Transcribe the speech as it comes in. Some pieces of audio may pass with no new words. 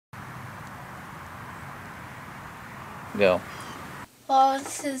Go. Well,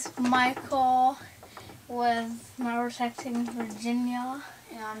 this is Michael with Metal Detecting Virginia.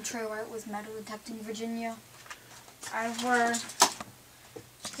 And I'm Trey White with Metal Detecting Virginia. We're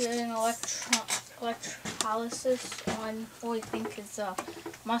doing electrolysis on what we think is a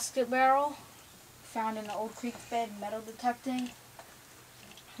musket barrel Found in the old creek bed, metal detecting.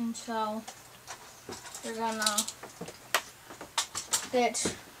 And so we're gonna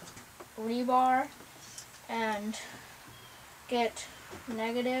get rebar and get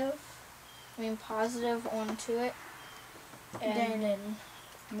positive onto it, and then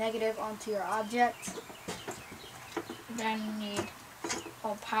negative onto your object. then you need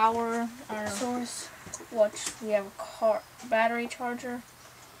a power Source, which we have a battery charger.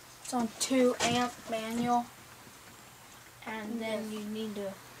 It's on 2 amp manual. And then you need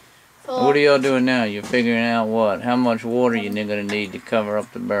to What are y'all doing now? You're figuring out what? How much water you're gonna need to cover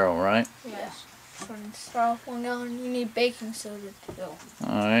up the barrel, right? Yes. So to start off 1 gallon, you need baking soda to go.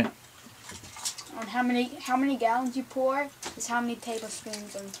 Alright. And how many gallons you pour is how many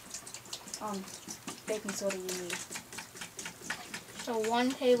tablespoons of baking soda you need. So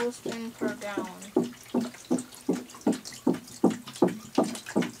 1 tablespoon per gallon.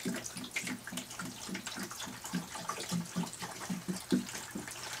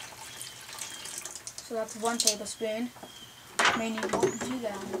 So that's 1 tablespoon. You may need more than 2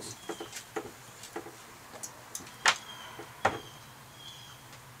 gallons.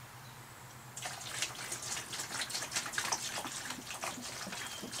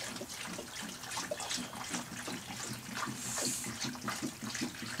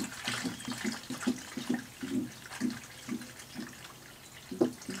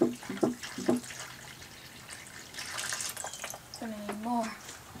 Gonna need more.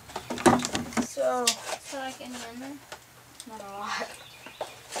 So Like any in there? not a lot.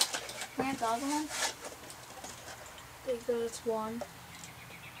 Can I have the other one? There you go, that's 1.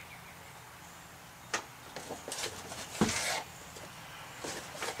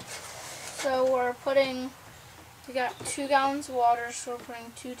 So we got 2 gallons of water, so we're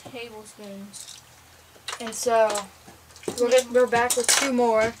putting 2 tablespoons. And so we're back with 2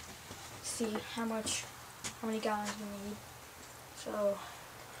 more. See how many gallons we need. So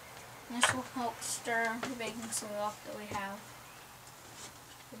This will help stir the baking soda up that we have.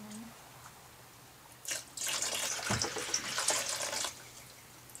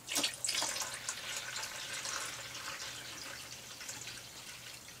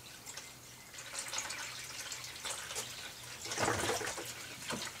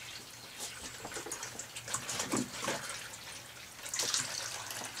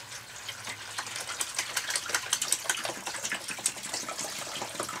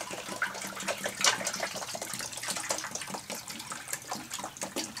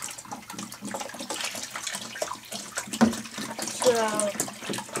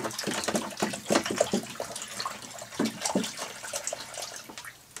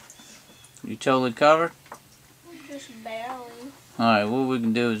 You totally covered? Just barely. Alright, what we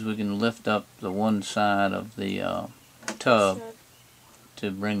can do is we can lift up the one side of the tub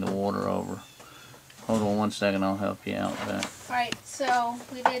to bring the water over. Hold on 1 second, I'll help you out with that. Alright, so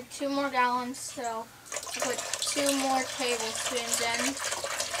we did 2 more gallons, so we'll put 2 more tablespoons in.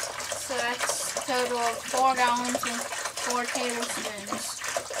 So that's a total of 4 gallons and 4 tablespoons.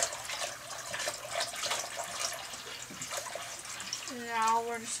 Now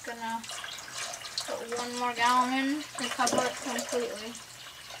we're just gonna put 1 more gallon in and cover it completely.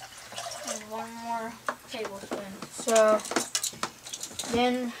 And 1 more tablespoon. So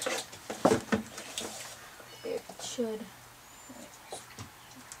then it should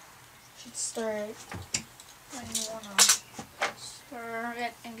stir it. And you wanna stir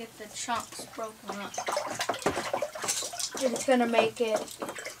it and get the chunks broken up. It's gonna make it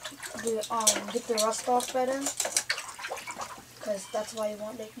get the rust off better, because that's why you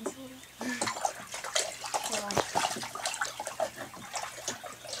want baking soda.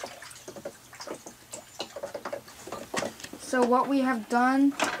 So what we have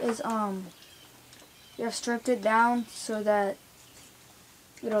done is we have stripped it down so that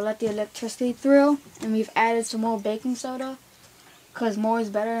it'll let the electricity through, and we've added some more baking soda because more is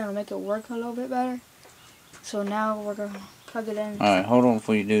better and it'll make it work a little bit better. So now we're gonna plug it in. Alright, hold on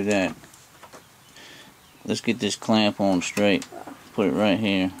before you do that. Let's get this clamp on straight. Put it right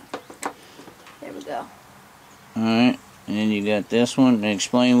here. There we go. Alright, and then you got this one.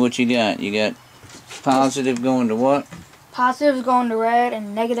 Explain what you got. You got positive going to what? Positive is going to red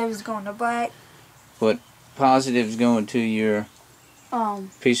and negative is going to black. But positive is going to your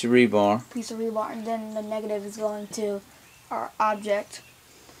piece of rebar. And then the negative is going to our object.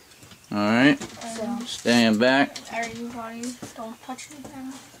 Alright, And stand back. everybody don't touch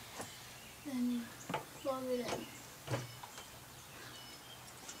anything. Then you plug it in.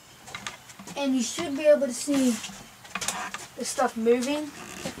 And you should be able to see the stuff moving.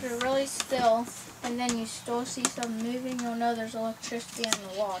 If you're really still and then you still see something moving, you'll know there's electricity in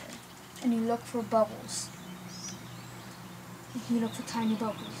the water. And you look for bubbles. You look for tiny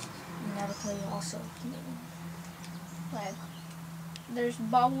bubbles. And that'll tell you also. Like, there's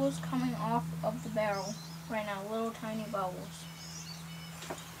bubbles coming off of the barrel right now, little tiny bubbles.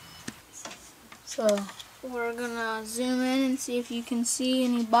 So We're gonna zoom in and see if you can see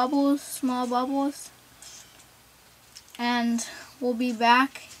any bubbles, small bubbles. And we'll be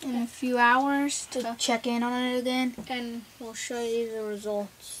back in a few hours to check in on it again. and we'll show you the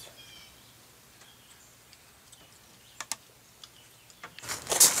results.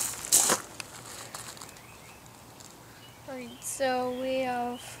 Alright, so we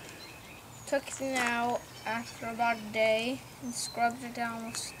have took it out after about a day and scrubbed it down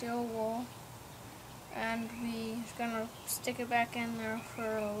with steel wool. And we're gonna stick it back in there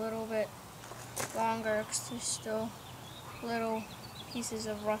for a little bit longer because there's still little pieces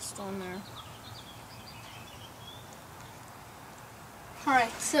of rust on there.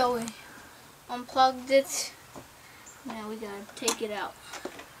 Alright, so we unplugged it. Now we gotta take it out.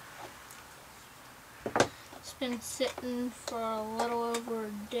 It's been sitting for a little over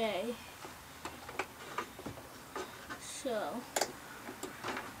a day. So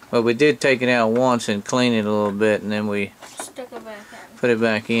Well, we did take it out once and clean it a little bit, and then we stick it back in. put it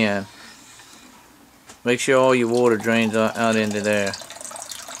back in. Make sure all your water drains out into there.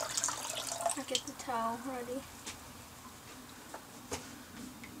 I'll get the towel ready.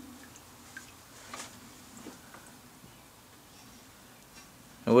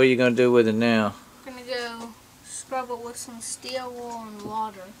 And what are you going to do with it now? I'm gonna go scrub it with some steel wool and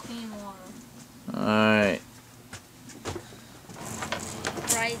water, clean water. Alright.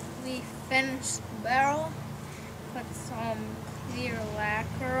 Right, we finished the barrel, put some clear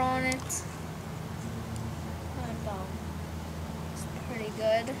lacquer on it, and it's pretty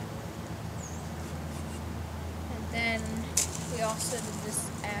good. And then we also did this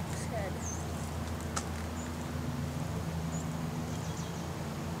axe head.